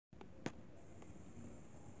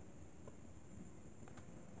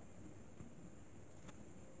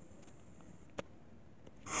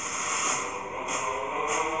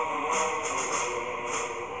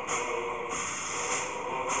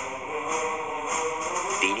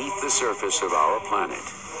surface of our planet.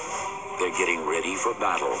 They're getting ready for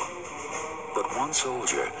battle. But one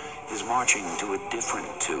soldier is marching to a different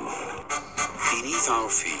tune. Beneath our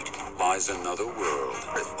feet lies another world,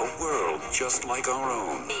 a world just like our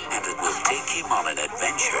own, and it will take him on an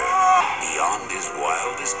adventure beyond his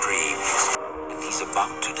wildest dreams. And he's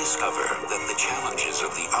about to discover that the challenges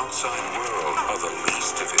of the outside world are the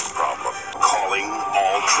least of his problem. Calling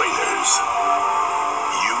all trainers.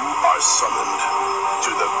 You are summoned to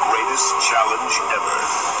the greatest challenge ever.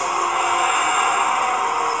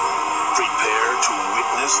 Prepare to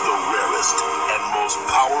witness the rarest and most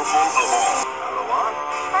powerful of all. Luan?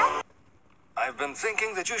 Huh? I've been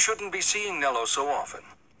thinking that you shouldn't be seeing Nello so often.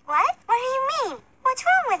 What? What do you mean? What's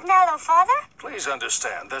wrong with Nello, Father? Please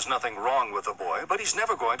understand, there's nothing wrong with the boy, but he's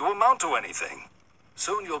never going to amount to anything.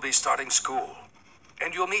 Soon you'll be starting school,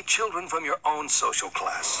 and you'll meet children from your own social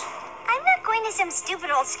class. I'm not going to some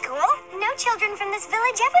stupid old school. No children from this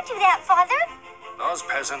village ever do that, Father. Those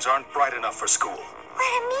peasants aren't bright enough for school.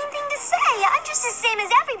 What a mean thing to say. I'm just the same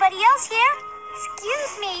as everybody else here.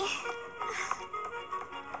 Excuse me.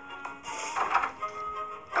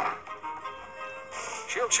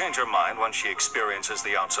 She'll change her mind once she experiences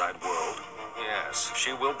the outside world. Yes,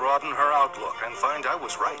 she will broaden her outlook and find I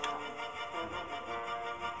was right.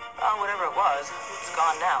 Oh, whatever it was, it's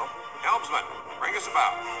gone now. Helmsman, bring us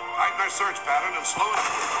about. Tighten our search pattern and slow it.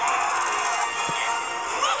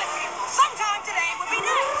 Move it, people. Sometime today would be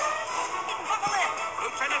nice. Buckle in.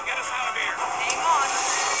 Lieutenant, get us out of here. Hang on.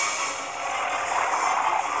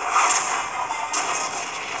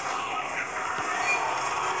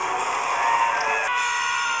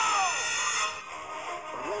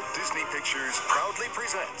 Walt Disney Pictures proudly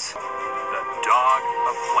presents The Dog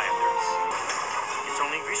of Flanders. It's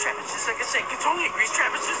only a grease trap, it's just like a sink. It's only a grease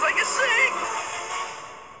trap, it's just like a sink.